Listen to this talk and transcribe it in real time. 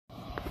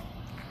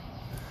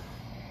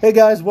Hey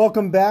guys,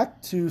 welcome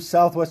back to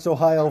Southwest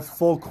Ohio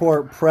Full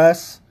Court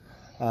Press.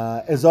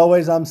 As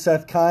always, I'm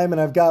Seth Keim, and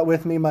I've got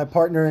with me my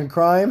partner in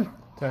crime,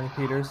 Tony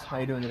Peters. How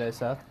you doing today,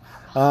 Seth?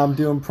 I'm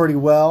doing pretty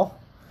well.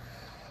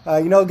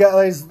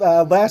 Guys,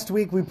 last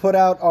week we put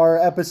out our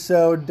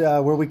episode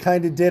where we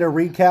kind of did a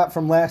recap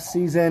from last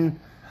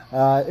season,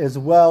 as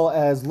well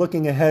as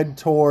looking ahead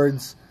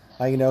towards,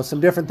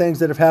 some different things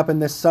that have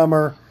happened this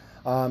summer,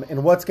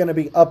 and what's going to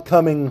be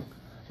upcoming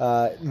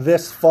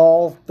this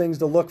fall, things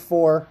to look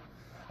for.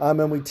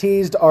 And we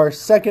teased our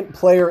second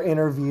player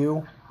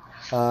interview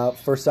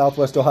for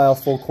Southwest Ohio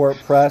Full Court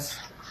Press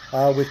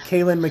with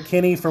Kalen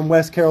McKinney from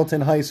West Carrollton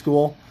High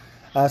School.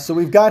 So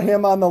we've got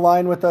him on the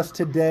line with us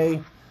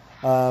today.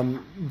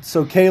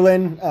 So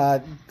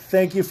Kalen,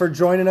 thank you for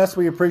joining us.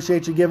 We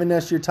appreciate you giving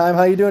us your time.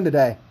 How are you doing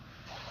today?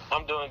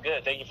 I'm doing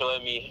good. Thank you for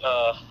letting me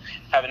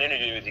have an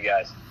interview with you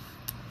guys.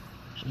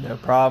 No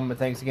problem. But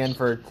thanks again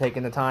for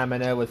taking the time. I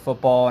know with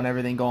football and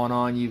everything going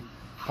on, you've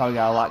probably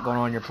got a lot going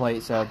on your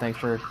plate. So thanks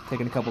for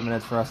taking a couple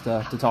minutes for us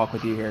to talk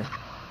with you here.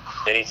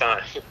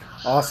 Anytime.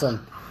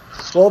 Awesome.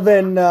 Well,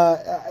 then,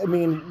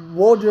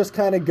 we'll just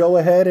kind of go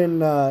ahead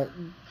and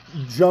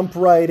jump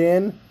right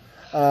in.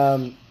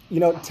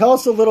 Tell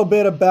us a little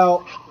bit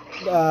about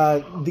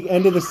the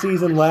end of the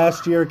season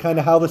last year, kind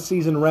of how the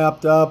season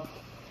wrapped up,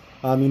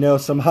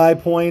 some high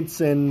points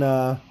and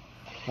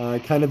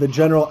kind of the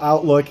general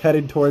outlook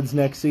headed towards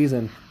next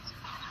season.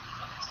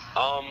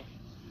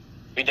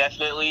 We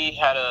definitely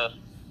had a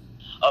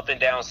up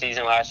and down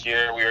season last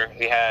year.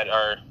 We had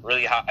our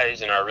really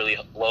highs and our really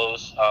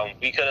lows.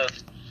 We could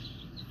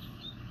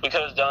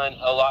have done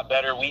a lot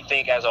better, we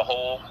think, as a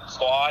whole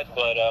squad,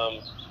 but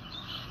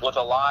with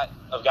a lot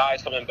of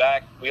guys coming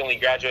back, we only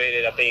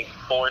graduated, I think,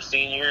 4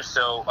 seniors,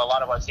 so a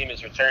lot of our team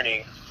is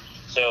returning.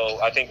 So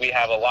I think we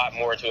have a lot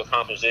more to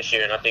accomplish this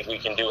year, and I think we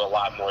can do a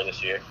lot more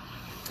this year.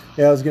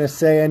 Yeah, I was going to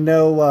say, I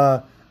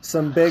know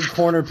some big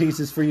corner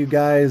pieces for you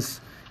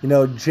guys,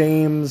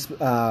 James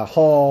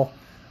Hall,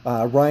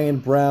 Ryan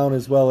Brown,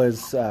 as well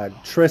as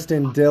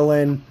Tristan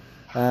Dillon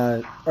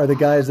are the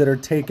guys that are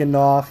taking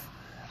off.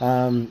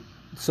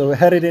 So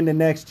headed into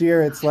next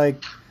year, it's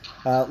like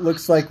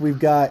looks like we've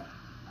got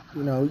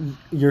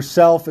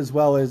yourself as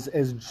well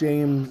as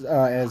James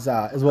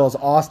as well as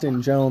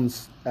Austin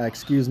Jones, and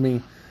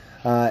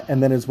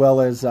then as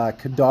well as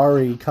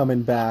Kadari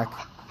coming back.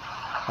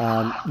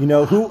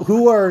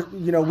 Who are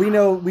we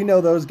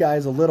know those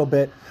guys a little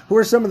bit. Who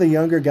are some of the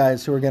younger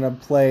guys who are going to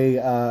play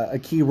a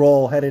key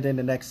role headed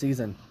into next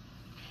season?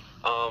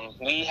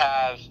 We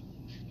have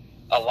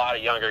a lot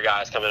of younger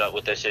guys coming up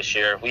with us this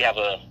year. We have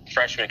a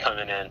freshman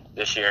coming in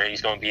this year.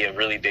 He's going to be a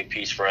really big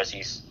piece for us.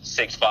 He's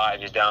 6'5",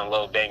 he's down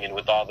low, banging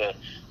with all the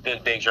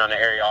good bigs around the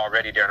area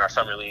already during our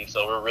summer league.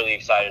 So we're really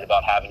excited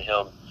about having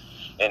him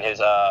and his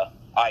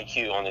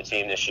IQ on the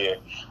team this year.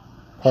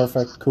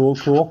 Perfect.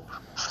 Cool.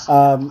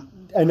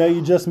 I know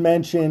you just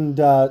mentioned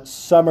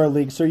summer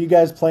league. So are you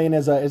guys playing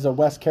as a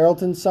West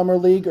Carrollton summer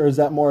league, or is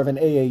that more of an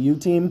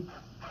AAU team?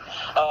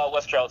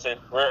 West Carrollton.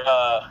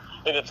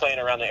 We've been playing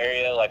around the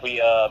area. Like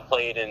we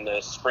played in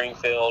the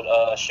Springfield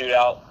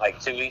shootout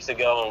like 2 weeks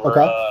ago, and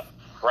we're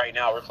right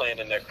now we're playing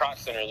in the Croc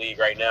Center League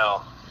right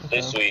now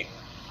this week.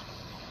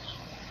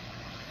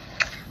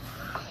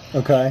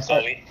 Okay.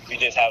 So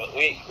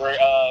we're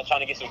trying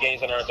to get some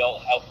games under our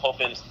belt,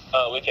 hoping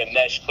we can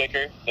mesh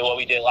quicker than what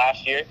we did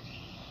last year.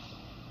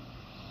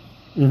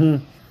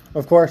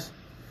 Of course.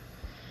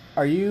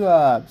 Are you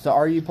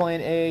are you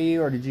playing AAU,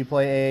 or did you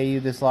play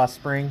AAU this last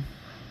spring?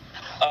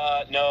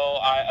 No,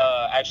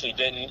 I actually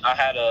didn't. I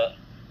had a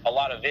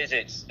lot of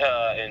visits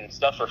and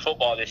stuff for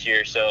football this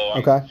year, so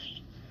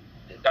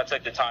I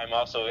took the time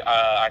off so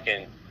I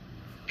can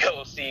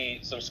go see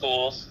some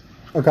schools.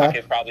 Okay. I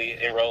could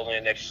probably enroll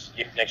in next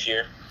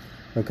year.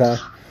 Okay.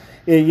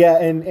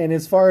 Yeah, and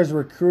as far as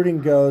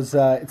recruiting goes,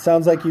 it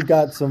sounds like you've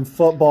got some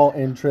football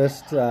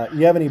interest.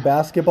 You have any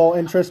basketball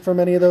interest from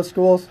any of those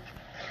schools?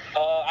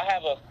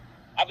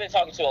 I've been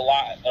talking to a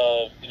lot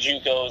of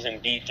JUCOs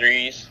and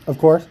D3s. Of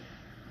course.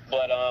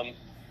 But,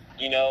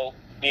 me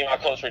and my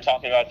coach were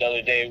talking about it the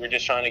other day. We're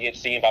just trying to get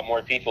seen by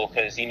more people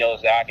because he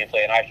knows that I can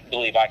play, and I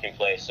believe I can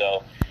play.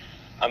 So,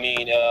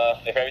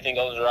 if everything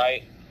goes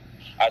right,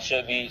 I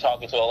should be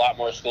talking to a lot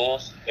more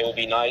schools. It would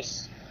be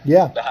nice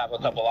to have a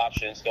couple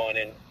options going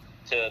in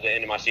to the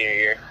end of my senior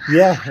year.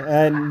 Yeah,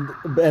 and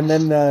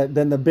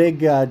then the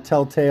big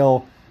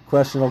telltale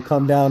question will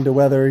come down to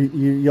whether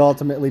you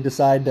ultimately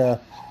decide to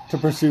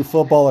pursue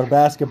football or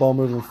basketball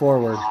moving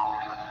forward.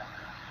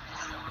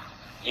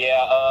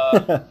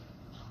 Yeah,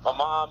 my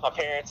mom, my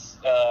parents,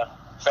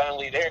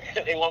 family,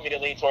 they want me to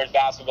lean towards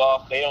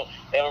basketball. They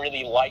don't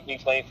really like me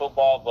playing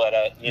football, but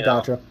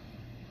Gotcha.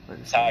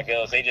 That's how it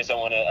goes. They just don't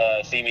want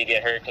to see me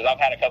get hurt because I've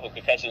had a couple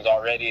concussions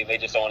already, and they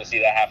just don't want to see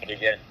that happen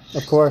again.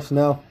 Of course,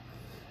 no.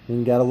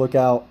 You got to look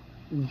out.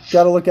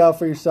 Got to look out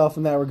for yourself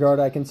in that regard.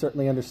 I can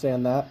certainly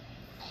understand that.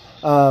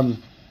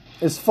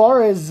 As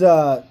far as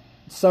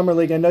summer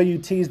league, I know you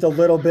teased a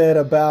little bit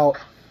about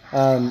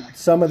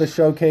some of the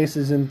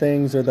showcases and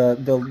things, or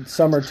the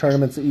summer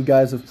tournaments that you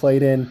guys have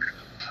played in.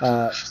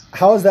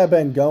 How has that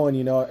been going?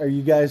 You know, are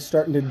you guys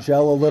starting to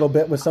gel a little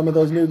bit with some of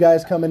those new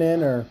guys coming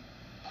in, or?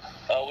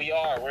 We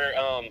are. We're,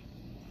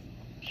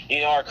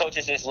 our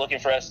coaches just looking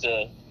for us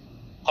to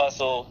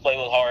hustle, play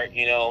with heart,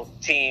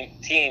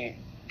 team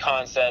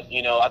concept.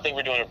 I think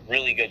we're doing a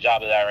really good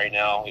job of that right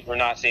now. We're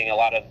not seeing a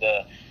lot of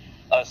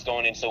us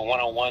going into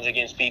one-on-ones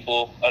against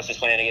people, us just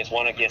playing against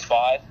 1 against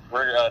 5.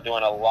 We're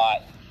doing a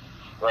lot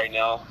right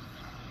now.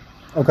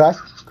 Okay,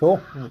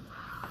 cool.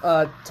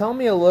 Tell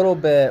me a little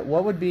bit,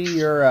 what would be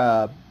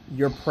your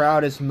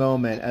proudest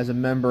moment as a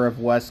member of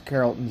West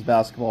Carrollton's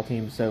basketball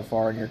team so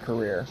far in your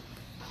career?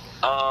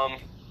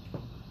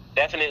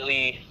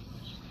 Definitely,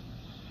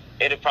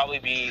 it'd probably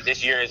be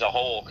this year as a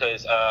whole,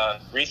 because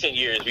recent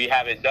years we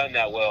haven't done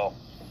that well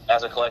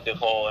as a collective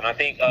whole. And I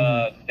think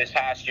this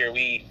past year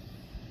we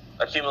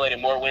accumulated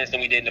more wins than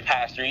we did in the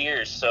past 3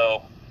 years.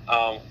 So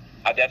I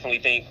definitely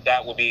think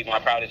that will be my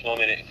proudest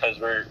moment, because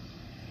we're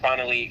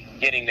finally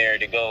getting there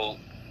to go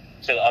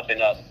to the up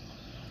and up.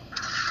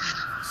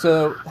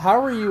 So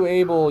how were you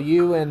able,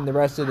 you and the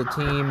rest of the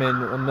team,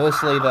 and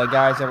mostly the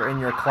guys that were in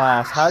your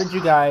class, how did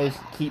you guys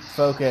keep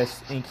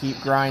focused and keep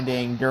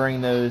grinding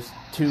during those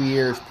 2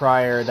 years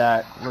prior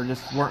that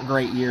weren't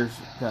great years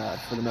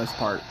for the most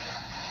part?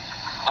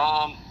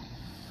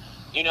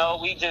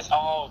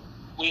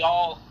 We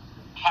all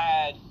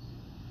had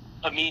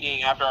a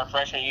meeting after our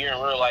freshman year,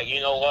 and we were like, you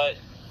know what?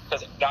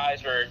 Because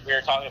guys we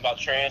were talking about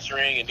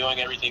transferring and doing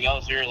everything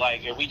else. We were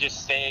like, if we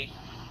just stay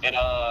and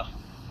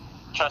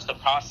trust the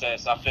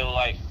process, I feel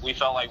like we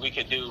felt like we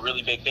could do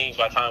really big things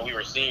by the time we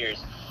were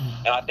seniors.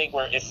 And I think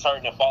it's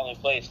starting to fall in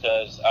place,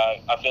 because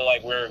I feel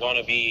like we're going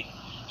to be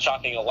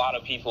shocking a lot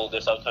of people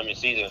this upcoming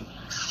season.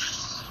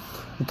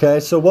 Okay,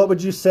 so what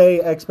would you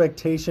say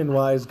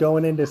expectation-wise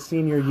going into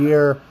senior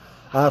year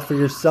for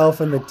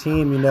yourself and the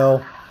team?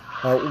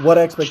 What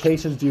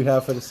expectations do you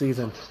have for the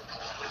season?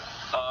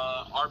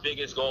 Our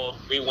biggest goal,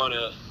 we want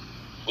to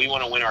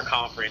win our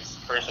conference,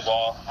 first of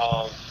all.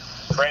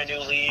 Brand new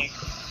league.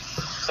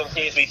 Some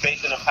teams we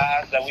faced in the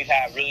past that we've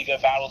had really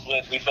good battles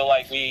with, we feel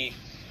like we're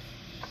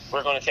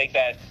going to take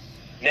that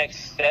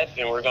next step,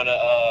 and we're going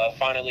to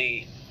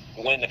finally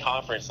win the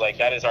conference. Like,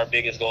 that is our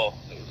biggest goal.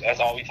 That's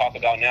all we talk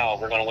about now.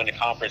 We're going to win the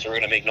conference, and we're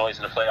going to make noise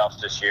in the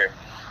playoffs this year,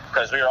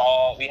 because we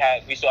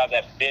still have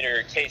that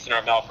bitter taste in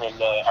our mouth from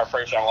our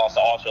first round loss to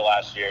Ultra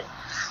last year.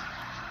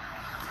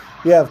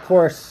 Yeah, of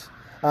course.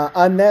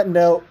 On that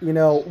note,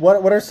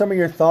 what are some of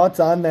your thoughts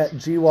on that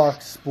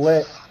GWAC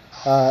split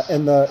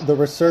and the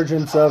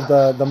resurgence of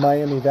the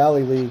Miami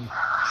Valley League?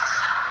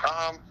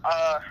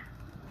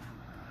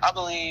 I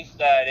believe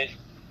that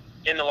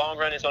in the long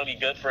run, it's going to be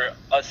good for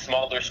us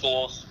smaller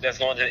schools that's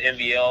going to the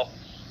NVL.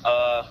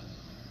 I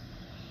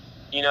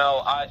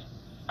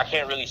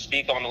can't really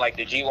speak on the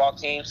GWAC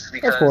teams,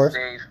 because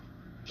they're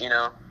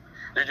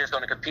just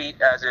going to compete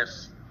as if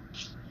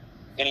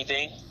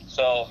anything.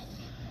 So,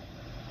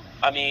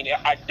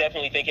 I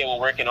definitely think it will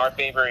work in our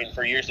favor and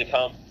for years to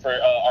come for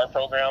our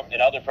program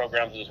and other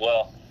programs as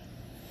well.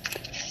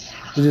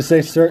 Would you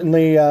say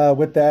certainly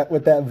with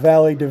that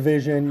Valley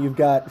division, you've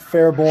got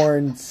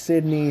Fairborn,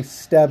 Sidney,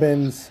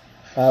 Stebbins,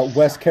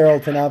 West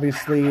Carrollton,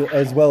 obviously,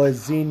 as well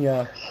as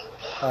Xenia.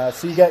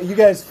 So you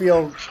guys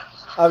feel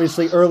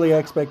obviously early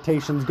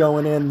expectations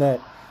going in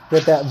that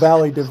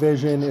Valley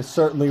division is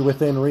certainly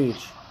within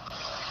reach.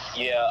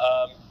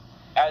 Yeah,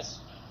 as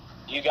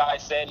you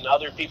guys said and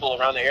other people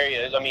around the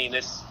area,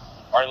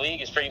 our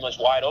league is pretty much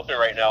wide open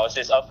right now. It's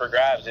just up for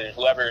grabs, and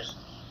whoever's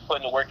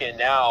putting the work in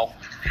now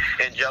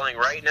and gelling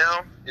right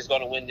now is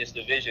going to win this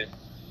division.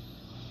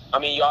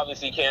 You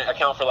obviously can't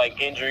account for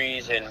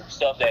injuries and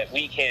stuff that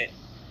we can't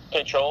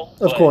control.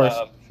 Of course.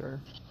 Sure.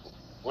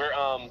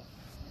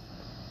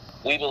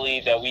 We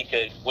believe that we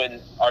could win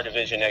our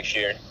division next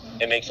year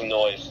and make some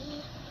noise.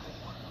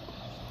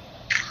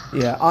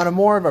 Yeah, on a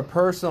more of a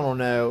personal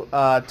note,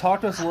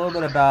 talk to us a little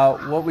bit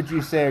about what would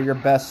you say are your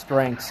best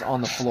strengths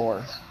on the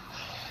floor?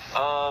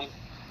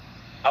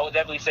 I would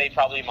definitely say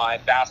probably my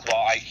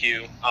basketball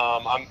IQ.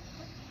 I'm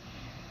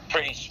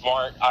pretty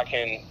smart. I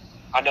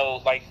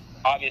know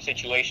obvious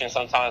situations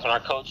sometimes when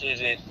our coach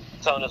isn't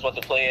telling us what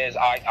the play is,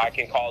 I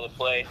can call the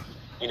play.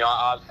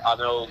 I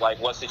know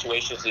what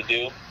situations to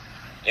do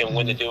and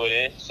when to do it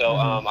in. So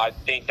I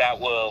think that's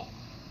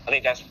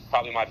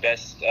probably my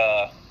best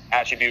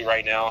attribute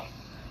right now.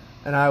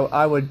 And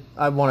I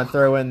want to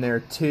throw in there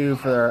too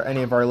for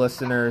any of our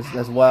listeners,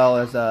 as well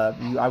as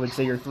I would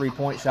say your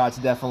 3-point shot's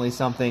definitely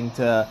something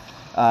to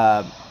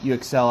you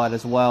excel at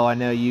as well. I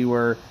know you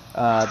were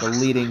the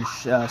leading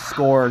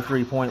scorer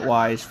 3-point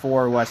wise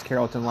for West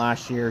Carrollton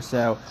last year,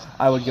 so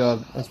I would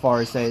go as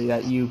far as say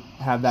that you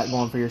have that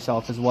going for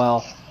yourself as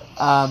well.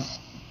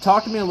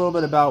 Talk to me a little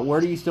bit about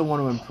where do you still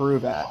want to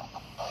improve at?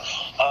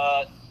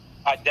 I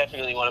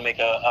definitely want to make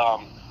a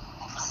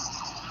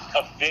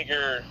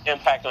bigger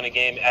impact on the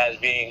game as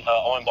being an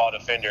on-ball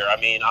defender. I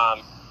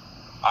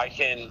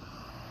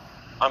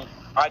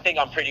think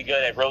I'm pretty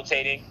good at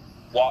rotating,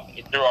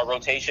 through our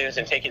rotations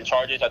and taking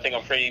charges. I think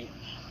I'm pretty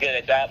good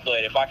at that.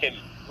 But if I could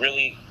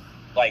really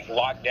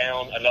lock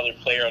down another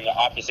player on the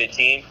opposite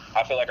team,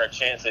 I feel like our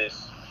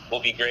chances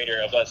will be greater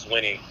of us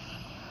winning.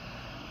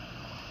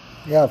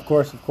 Yeah, of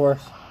course, of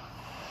course.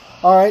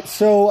 All right,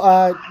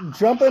 so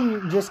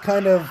jumping just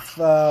kind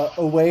of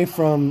away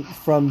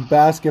from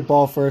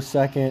basketball for a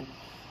second,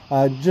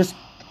 just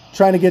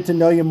trying to get to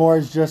know you more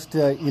as just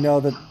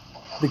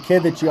the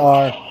kid that you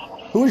are.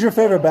 Who was your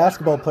favorite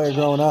basketball player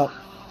growing up?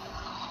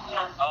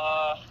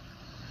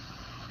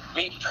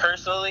 Me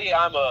personally,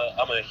 I'm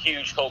a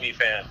huge Kobe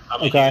fan.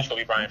 I'm a Okay. huge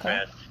Kobe Bryant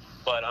fan.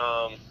 But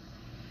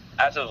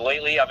as of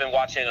lately, I've been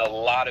watching a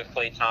lot of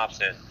Klay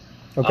Thompson.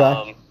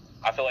 Okay.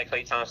 I feel like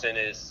Klay Thompson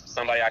is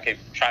somebody I could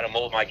try to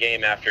mold my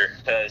game after,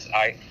 because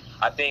I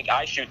think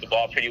I shoot the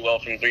ball pretty well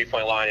from the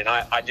three-point line, and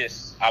I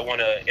want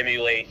to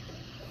emulate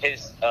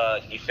his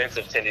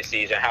defensive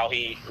tendencies and how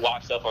he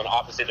locks up on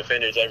opposite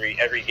defenders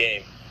every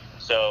game.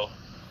 So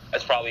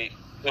that's probably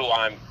who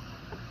I'm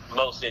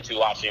most into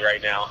watching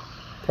right now.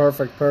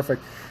 Perfect.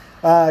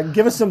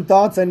 Give us some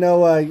thoughts. I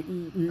know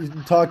you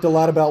talked a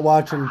lot about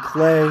watching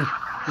Klay.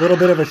 A little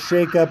bit of a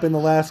shakeup in the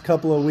last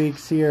couple of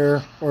weeks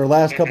here, or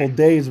last couple of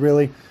days,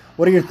 really.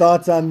 What are your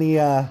thoughts on the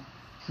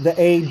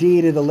AD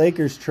to the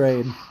Lakers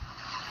trade?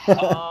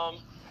 I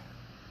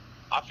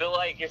feel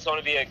like it's going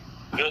to be a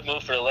good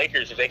move for the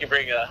Lakers if they can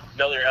bring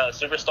another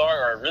superstar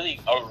or a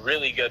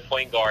really good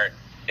point guard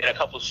and a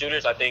couple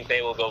shooters. I think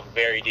they will go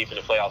very deep in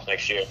the playoffs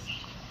next year.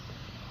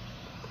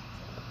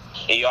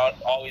 You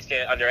always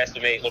can't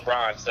underestimate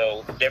LeBron.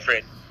 So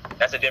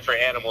that's a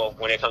different animal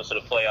when it comes to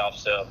the playoffs.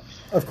 So.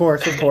 Of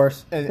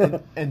course.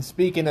 And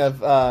speaking of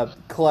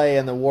Klay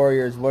and the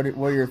Warriors, what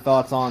are your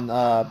thoughts on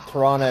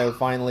Toronto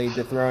finally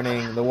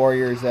dethroning the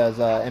Warriors as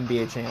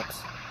NBA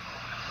champs?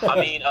 I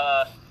mean,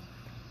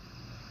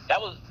 that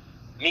was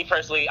me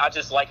personally. I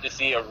just like to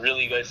see a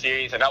really good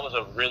series, and that was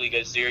a really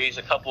good series.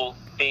 A couple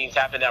things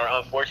happened that were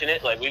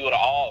unfortunate. Like, we would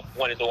have all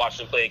wanted to watch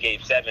them play a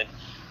Game 7,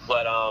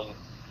 but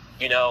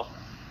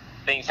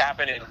things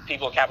happen and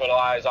people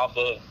capitalize off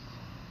of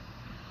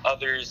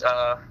others'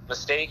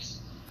 mistakes.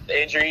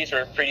 The injuries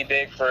were pretty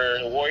big for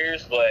the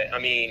Warriors, but I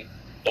mean,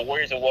 the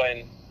Warriors have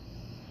won,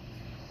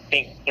 I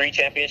think, 3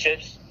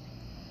 championships.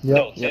 Yep.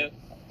 No, 2,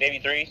 maybe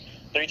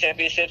 3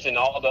 championships, and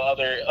all the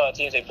other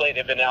teams they played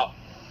have been out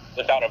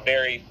without a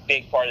very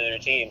big part of their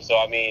team. So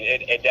I mean,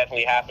 it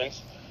definitely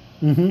happens.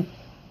 Mm-hmm.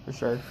 For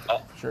sure.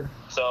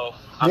 So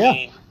I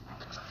mean,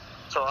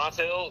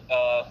 Toronto,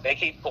 they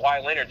keep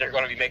Kawhi Leonard, they're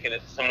going to be making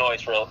some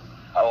noise for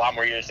a lot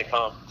more years to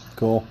come.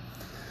 Cool.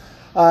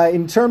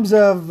 In terms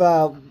of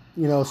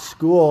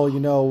school,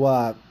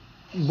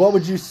 what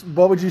would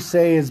you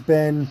say has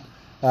been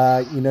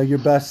your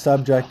best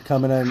subject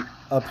coming in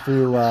up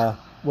through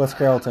West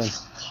Carrollton?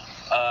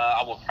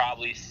 I would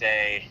probably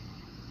say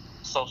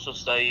social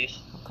studies.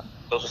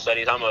 Social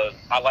studies.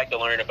 I like to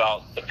learn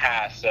about the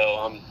past, so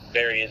I'm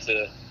very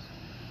into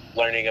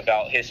learning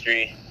about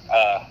history.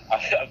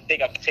 I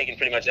think I've taken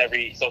pretty much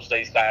every social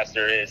studies class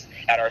there is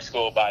at our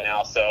school by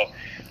now. So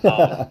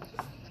I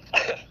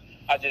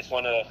just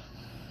want to.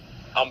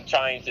 I'm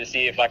trying to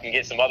see if I can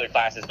get some other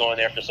classes going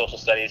there for social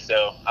studies.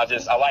 So I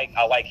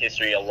like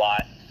history a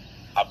lot.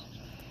 I'm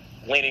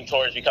leaning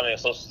towards becoming a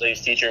social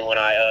studies teacher when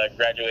I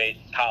graduate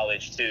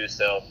college too.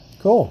 So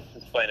cool.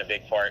 It's playing a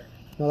big part.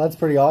 Well, that's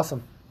pretty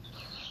awesome.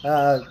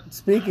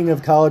 Speaking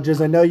of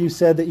colleges, I know you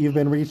said that you've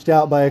been reached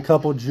out by a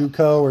couple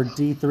JUCO or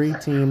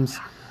D3 teams.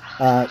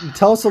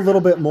 Tell us a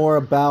little bit more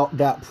about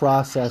that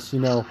process.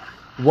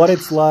 What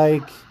it's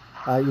like.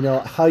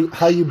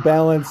 How you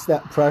balance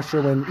that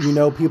pressure when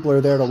people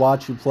are there to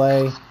watch you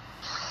play,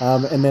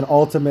 and then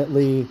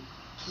ultimately,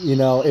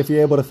 if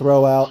you're able to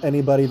throw out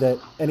anybody that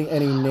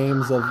any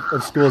names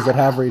of schools that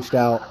have reached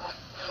out.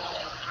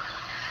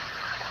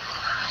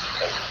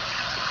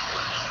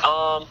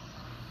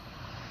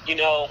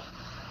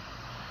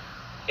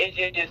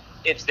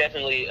 It's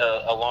definitely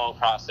a long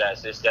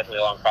process. It's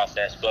definitely a long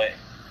process, but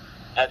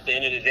at the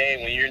end of the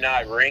day, when you're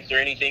not ranked or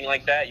anything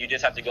like that, you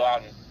just have to go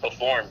out and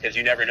perform, because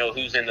you never know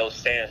who's in those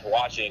stands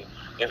watching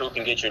and who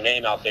can get your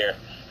name out there.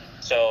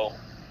 So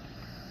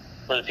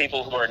for the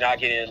people who are not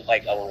getting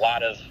like a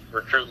lot of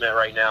recruitment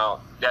right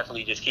now,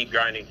 definitely just keep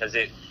grinding, because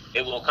it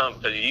will come.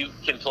 Because if you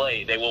can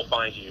play, they will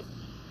find you.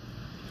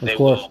 They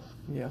will.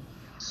 Yeah.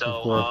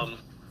 So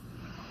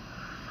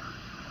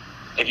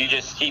if you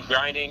just keep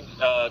grinding,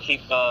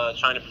 keep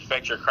trying to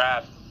perfect your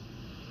craft,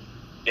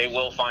 they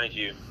will find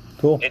you.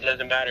 Cool. It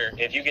doesn't matter.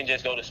 If you can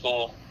just go to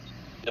school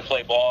to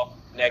play ball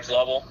next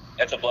level,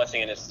 that's a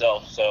blessing in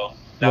itself. So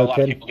not a lot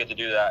of people get to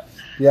do that.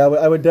 Yeah,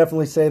 I would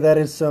definitely say that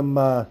is some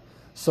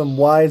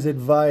wise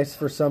advice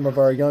for some of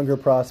our younger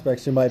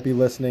prospects who might be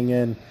listening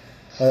in.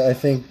 I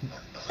think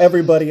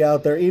everybody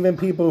out there, even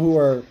people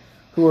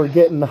who are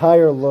getting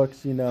higher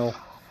looks,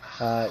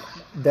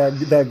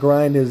 that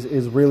grind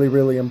is really,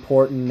 really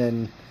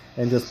important,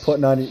 and just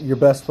putting on your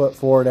best foot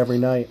forward every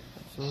night.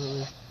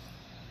 Absolutely.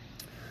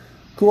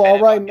 Cool.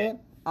 All right, man.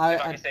 If I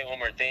can say one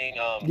more thing.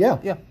 Yeah.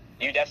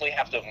 You definitely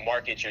have to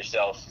market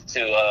yourself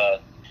to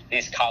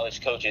these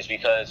college coaches,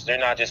 because they're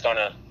not just going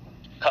to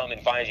come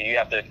and find you. You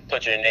have to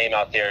put your name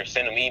out there,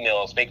 send them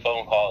emails, make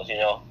phone calls,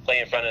 play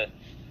in front of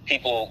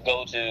people,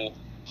 go to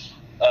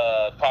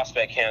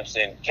prospect camps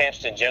and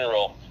camps in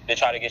general to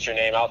try to get your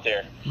name out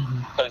there.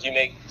 Because you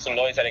make some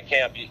noise at a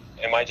camp,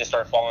 it might just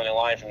start falling in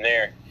line from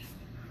there.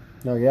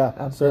 Oh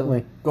yeah,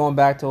 certainly. Going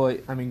back to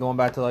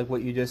like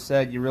what you just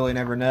said, you really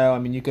never know. I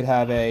mean, you could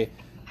have any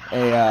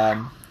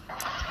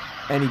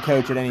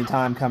coach at any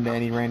time come to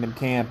any random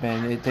camp,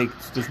 and it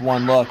takes just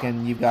one look,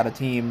 and you've got a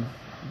team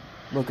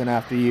looking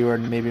after you, or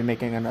maybe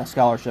making a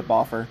scholarship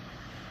offer.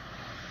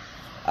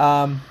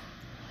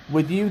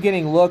 With you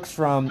getting looks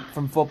from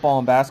football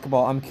and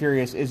basketball, I'm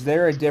curious, is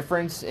there a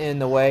difference in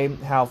the way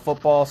how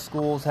football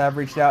schools have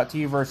reached out to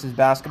you versus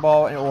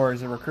basketball, or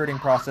is the recruiting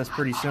process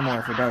pretty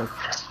similar for both?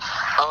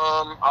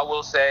 I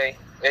will say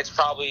it's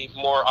probably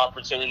more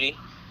opportunity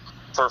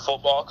for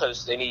football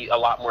because they need a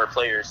lot more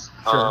players.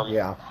 Sure,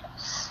 yeah.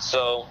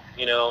 So,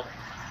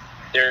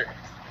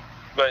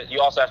 but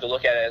you also have to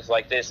look at it as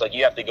like this. Like,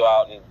 you have to go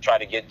out and try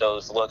to get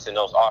those looks and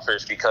those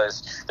offers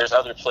because there's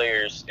other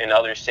players in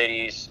other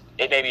cities.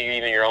 It may be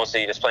even your own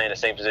city that's playing the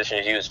same position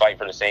as you, is fighting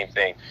for the same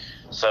thing.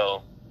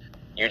 So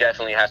you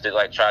definitely have to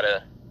try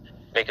to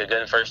make a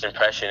good first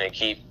impression and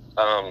keep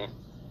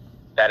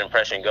that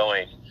impression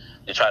going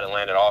to try to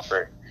land an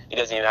offer. It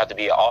doesn't even have to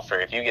be an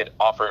offer. If you get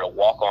offered a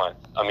walk-on,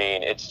 I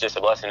mean, it's just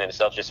a blessing in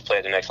itself just to play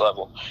at the next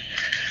level.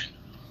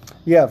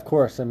 Yeah, of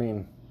course. I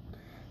mean,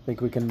 I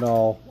think we can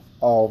all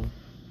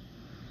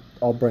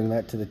bring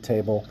that to the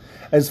table.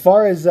 As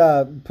far as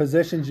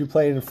positions you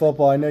played in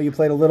football, I know you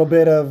played a little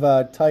bit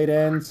of tight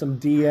end, some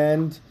D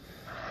end.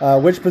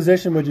 Which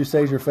position would you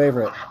say is your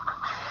favorite?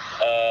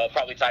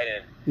 Probably tight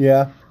end.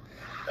 Yeah.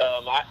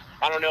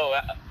 I don't know.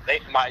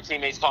 My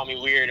teammates call me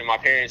weird, and my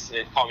parents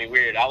call me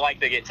weird. I like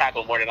to get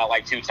tackled more than I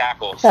like to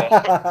tackle. So.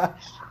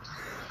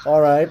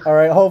 All right.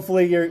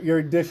 Hopefully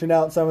you're dishing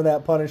out some of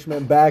that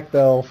punishment back,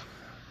 though.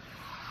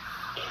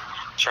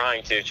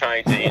 Trying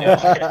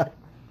to.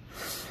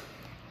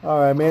 All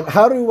right, man.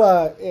 How do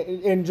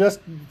and just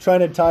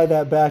trying to tie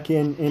that back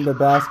into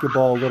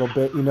basketball a little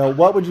bit,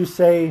 what would you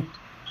say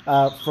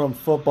from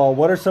football?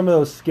 What are some of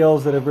those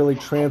skills that have really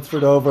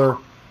transferred over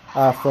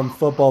from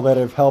football that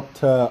have helped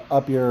to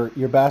up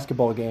your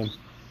basketball game?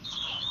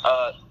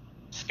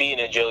 Speed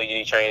and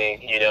agility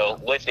training,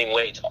 lifting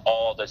weights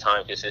all the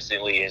time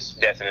consistently has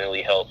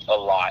definitely helped a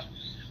lot.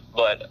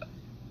 But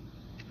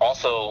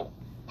also,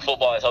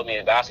 football has helped me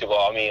in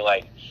basketball. I mean,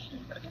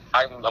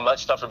 I'm a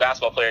much tougher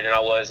basketball player than I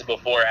was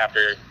before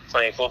after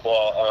playing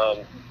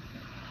football.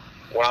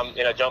 When I'm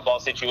in a jump ball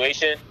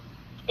situation,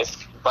 it's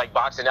like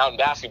boxing out in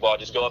basketball.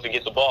 Just go up and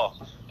get the ball.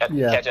 Catch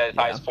at its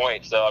highest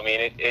point. So, I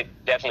mean, it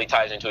definitely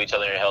ties into each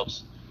other and it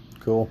helps.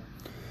 Cool.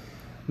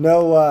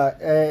 No,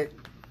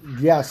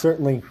 yeah,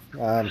 certainly.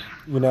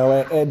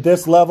 At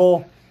this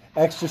level,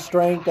 extra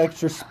strength,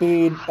 extra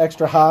speed,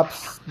 extra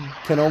hops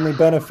can only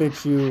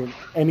benefit you.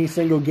 Any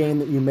single game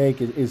that you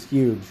make is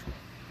huge.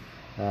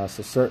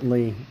 So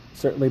certainly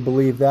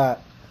believe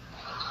that.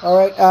 All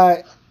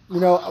right, we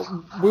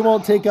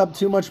won't take up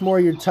too much more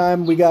of your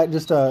time. We got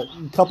just a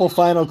couple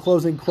final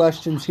closing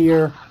questions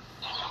here.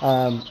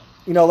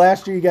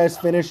 Last year you guys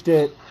finished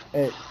it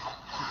at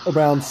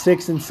around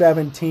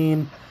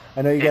 6-17.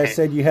 I know you guys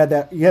said you had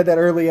that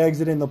early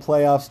exit in the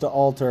playoffs to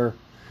alter.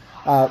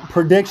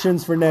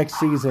 Predictions for next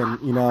season,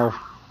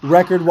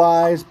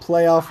 record-wise,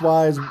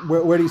 playoff-wise,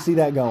 where do you see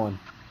that going?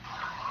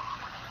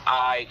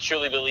 I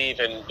truly believe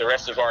in the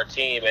rest of our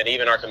team and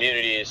even our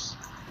community is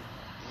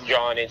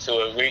drawn into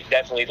it. We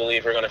definitely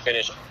believe we're going to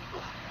finish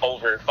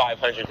over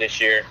 500 this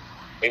year.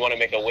 We want to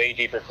make a way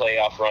deeper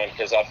playoff run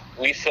because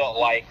we felt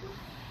like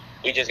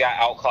we just got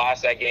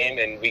outclassed that game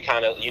and we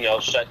kind of,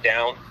 shut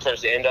down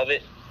towards the end of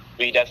it.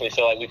 We definitely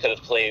feel like we could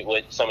have played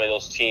with some of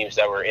those teams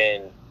that were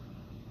in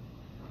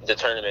the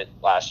tournament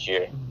last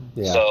year.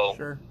 Yeah, so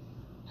sure.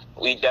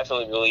 We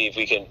definitely believe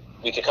we can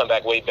come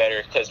back way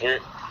better because our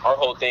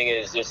whole thing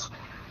is just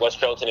West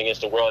Carrollton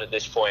against the world at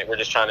this point. We're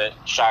just trying to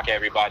shock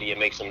everybody and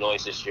make some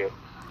noise this year.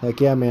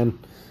 Heck yeah, man.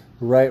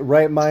 Right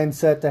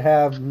mindset to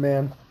have,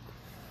 man.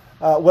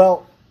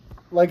 Well,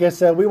 like I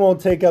said, we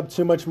won't take up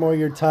too much more of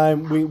your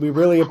time. We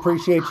really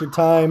appreciate your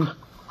time,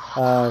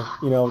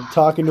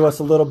 talking to us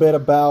a little bit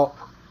about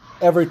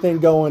everything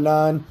going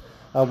on.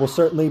 We'll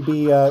certainly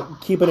be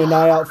keeping an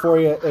eye out for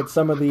you at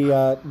some of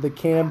the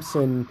camps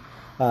and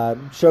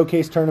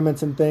showcase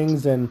tournaments and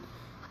things and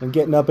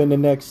getting up into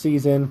next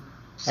season.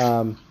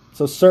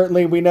 So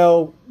certainly we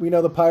know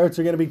the Pirates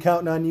are going to be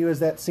counting on you as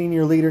that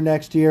senior leader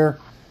next year.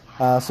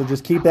 So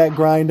just keep that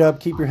grind up,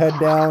 keep your head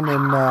down,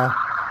 and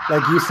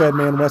like you said,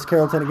 man, West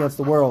Carrollton against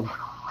the world.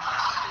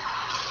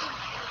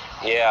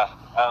 Yeah.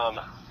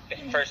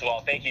 First of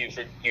all, thank you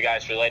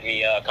guys for letting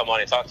me come on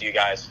and talk to you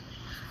guys.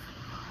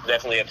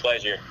 Definitely a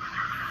pleasure.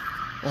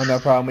 Oh, no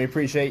problem. We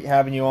appreciate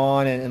having you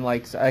on, and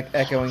like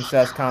echoing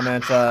Seth's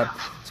comments,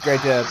 it's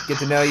great to get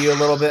to know you a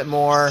little bit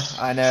more.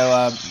 I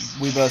know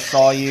we both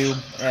saw you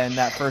in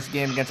that first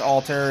game against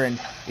Alter,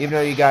 and even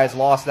though you guys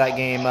lost that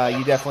game,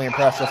 you definitely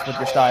impressed us with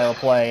your style of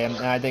play. And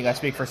I think I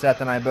speak for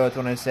Seth and I both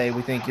when I say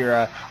we think you're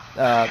a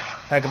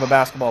heck of a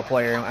basketball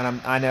player,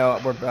 and I know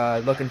we're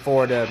looking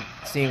forward to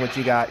seeing what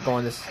you got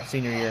going this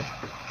senior year.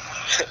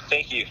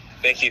 Thank you.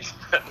 Thank you.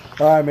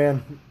 All right,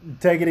 man.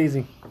 Take it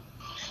easy.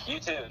 You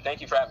too.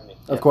 Thank you for having me.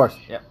 Of course.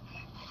 Yeah.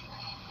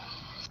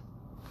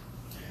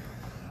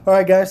 All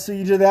right, guys. So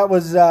that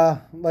was,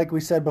 like we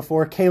said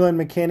before,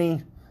 Kalen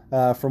McKinney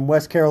from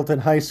West Carrollton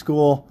High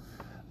School.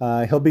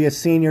 He'll be a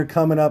senior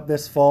coming up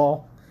this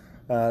fall.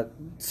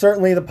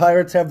 Certainly the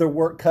Pirates have their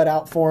work cut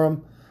out for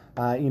him.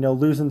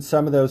 Losing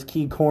some of those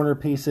key corner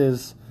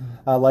pieces,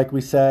 like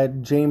we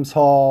said, James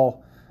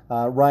Hall,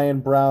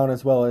 Ryan Brown,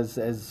 as well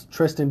as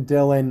Tristan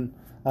Dillon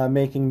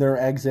making their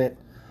exit.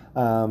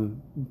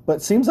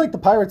 But seems like the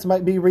Pirates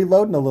might be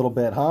reloading a little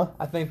bit, huh?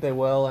 I think they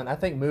will, and I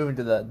think moving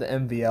to the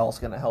MVL is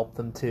going to help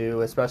them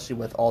too, especially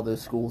with all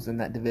those schools in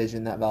that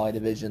division, that Valley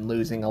Division,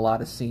 losing a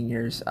lot of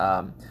seniors.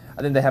 I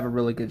think they have a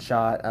really good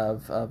shot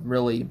of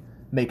really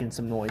making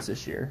some noise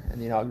this year in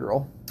the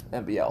inaugural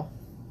MVL.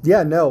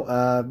 Yeah,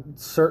 no,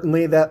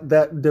 certainly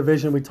that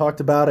division, we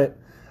talked about it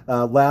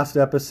last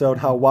episode,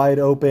 how wide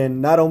open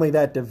not only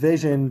that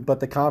division, but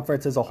the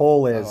conference as a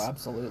whole is. Oh,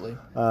 absolutely.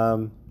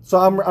 So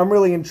I'm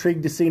really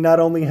intrigued to see not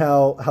only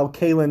how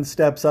Kalen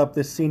steps up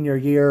this senior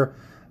year,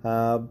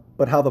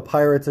 but how the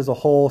Pirates as a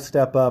whole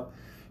step up.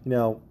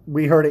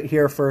 We heard it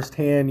here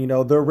firsthand.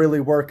 They're really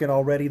working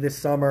already this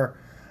summer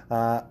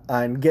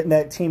on getting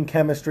that team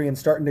chemistry and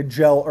starting to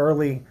gel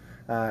early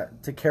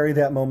to carry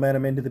that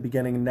momentum into the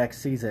beginning of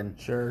next season.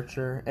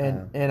 Sure.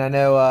 And I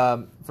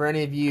know for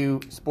any of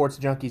you sports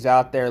junkies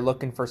out there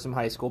looking for some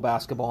high school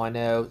basketball, I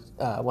know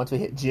once we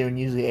hit June,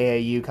 usually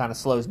AAU kind of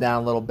slows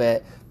down a little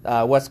bit.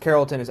 West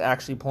Carrollton is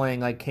actually playing,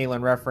 like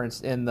Kalen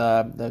referenced, in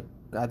the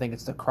I think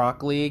it's the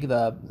Croc League,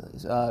 the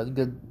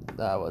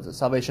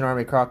Salvation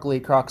Army Croc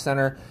League, Croc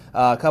Center.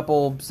 A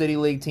couple City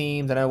League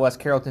teams. I know West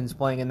Carrollton's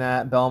playing in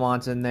that.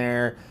 Belmont's in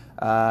there.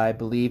 I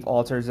believe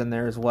Alter's in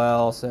there as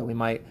well. So we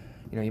might,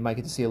 you might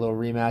get to see a little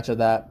rematch of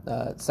that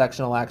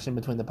sectional action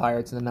between the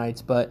Pirates and the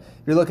Knights. But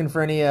if you're looking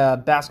for any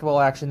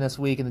basketball action this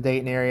week in the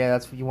Dayton area,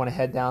 that's where you want to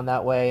head down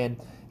that way and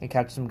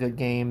catch some good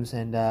games.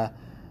 And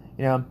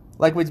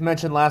like we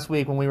mentioned last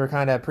week when we were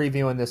kind of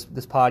previewing this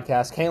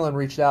podcast, Kalen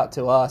reached out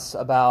to us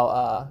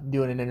about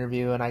doing an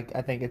interview, and I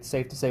think it's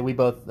safe to say we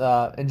both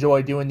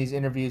enjoy doing these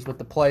interviews with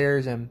the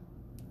players. And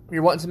if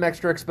you're wanting some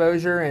extra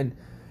exposure and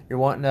you're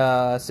wanting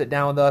to sit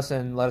down with us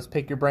and let us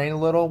pick your brain a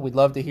little, we'd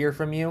love to hear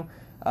from you.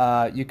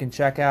 You can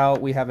check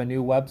out, we have a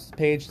new web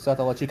page, so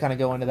I'll let you kind of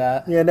go into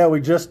that. Yeah, no,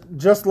 we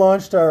just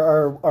launched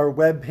our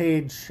web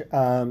page.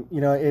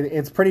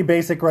 It's pretty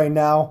basic right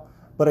now,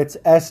 but it's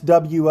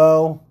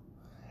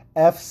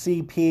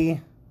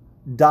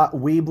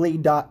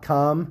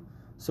swofcp.weebly.com,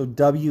 so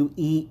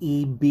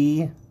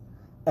Weebly.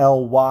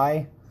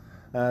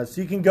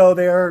 So you can go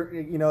there.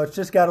 It's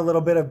just got a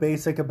little bit of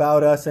basic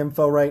about us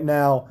info right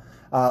now,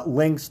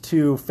 links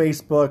to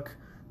Facebook,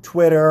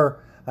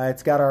 Twitter.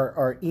 It's got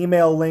our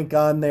email link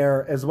on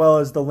there, as well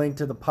as the link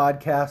to the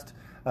podcast.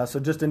 So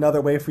just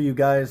another way for you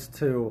guys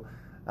to,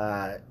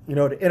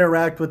 to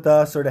interact with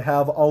us, or to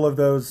have all of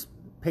those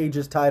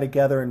pages tie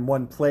together in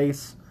one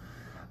place.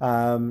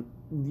 The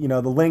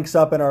link's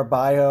up in our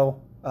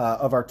bio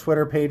of our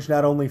Twitter page,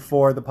 not only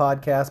for the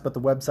podcast, but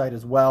the website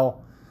as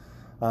well.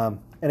 And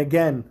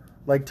again,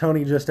 like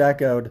Tony just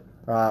echoed,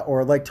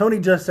 or like Tony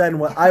just said, and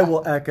what I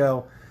will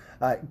echo,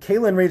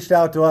 Kalen reached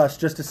out to us,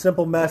 just a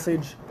simple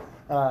message,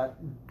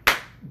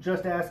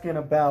 just asking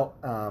about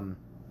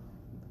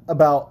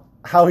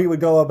how he would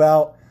go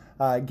about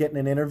getting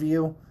an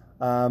interview.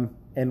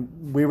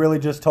 And we really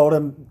just told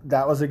him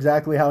that was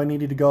exactly how he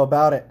needed to go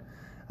about it.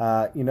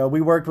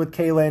 We worked with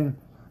Kalen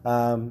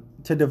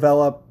to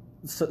develop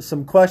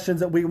some questions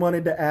that we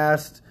wanted to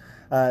ask,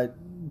 to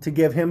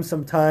give him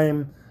some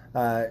time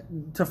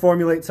to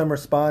formulate some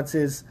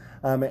responses,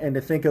 and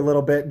to think a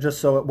little bit, just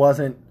so it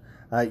wasn't,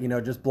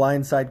 just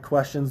blindside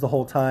questions the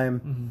whole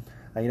time.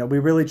 Mm-hmm. We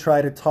really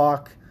try to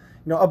talk,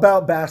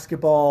 about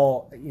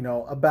basketball,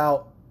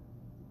 about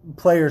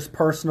players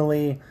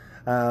personally,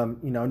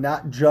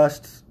 not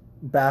just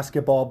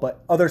basketball,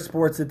 but other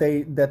sports that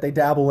they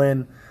dabble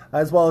in,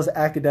 as well as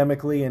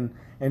academically, and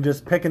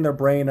just picking their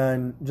brain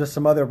on just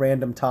some other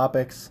random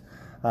topics,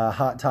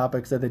 hot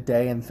topics of the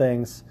day and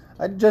things.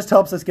 It just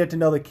helps us get to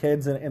know the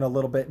kids in a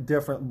little bit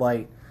different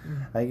light.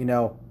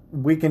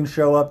 We can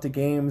show up to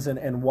games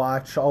and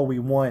watch all we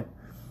want,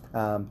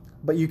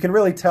 but you can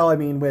really tell,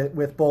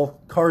 with both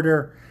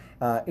Carter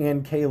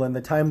and Kalen,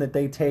 the time that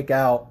they take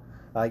out,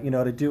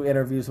 to do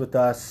interviews with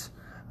us,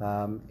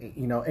 and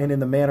in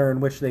the manner in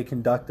which they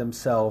conduct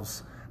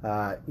themselves,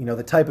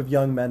 the type of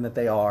young men that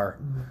they are,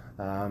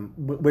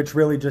 which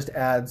really just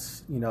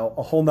adds,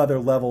 a whole nother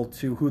level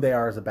to who they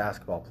are as a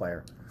basketball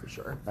player. For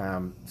sure.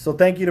 So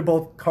thank you to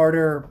both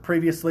Carter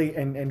previously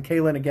and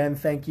Kalen again.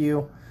 Thank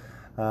you.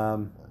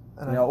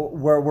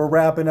 We're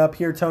wrapping up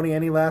here. Tony,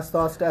 any last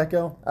thoughts to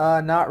echo?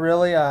 Not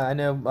really. I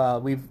know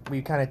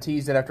we kind of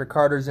teased it after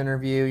Carter's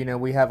interview.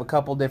 We have a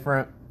couple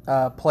different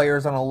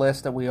players on a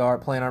list that we are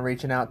planning on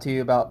reaching out to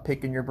you about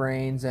picking your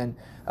brains, and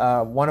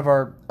one of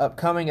our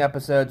upcoming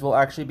episodes will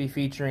actually be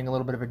featuring a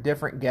little bit of a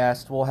different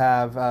guest. We'll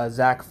have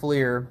Zach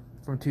Fleer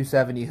from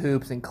 270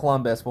 Hoops in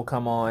Columbus will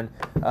come on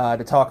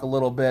to talk a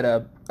little bit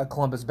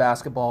Columbus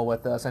basketball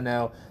with us. I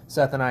know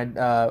Seth and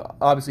I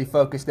obviously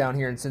focus down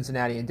here in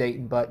Cincinnati and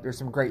Dayton, but there's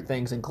some great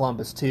things in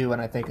Columbus too,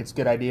 and I think it's a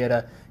good idea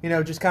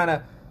to, just kind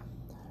of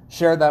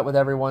share that with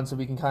everyone so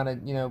we can kind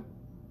of,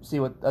 see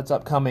what's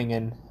upcoming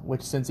and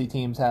which Cincy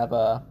teams have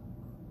the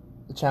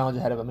challenge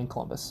ahead of them in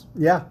Columbus.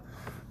 Yeah,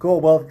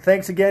 cool. Well,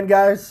 thanks again,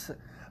 guys.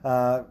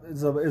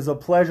 It's a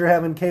pleasure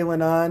having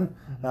Kaylin on.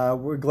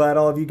 We're glad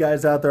all of you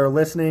guys out there are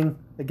listening.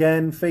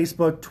 Again,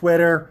 Facebook,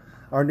 Twitter,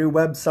 our new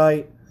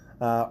website,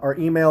 our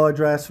email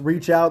address.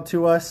 Reach out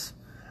to us.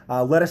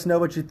 Let us know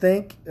what you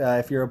think.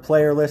 If you're a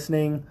player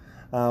listening,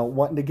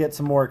 wanting to get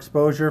some more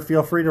exposure,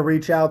 feel free to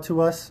reach out to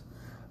us.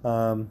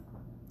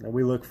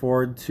 We look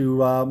forward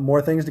to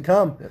more things to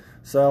come. Yep.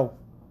 So,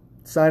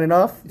 signing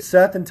off,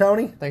 Seth and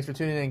Tony. Thanks for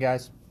tuning in,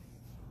 guys.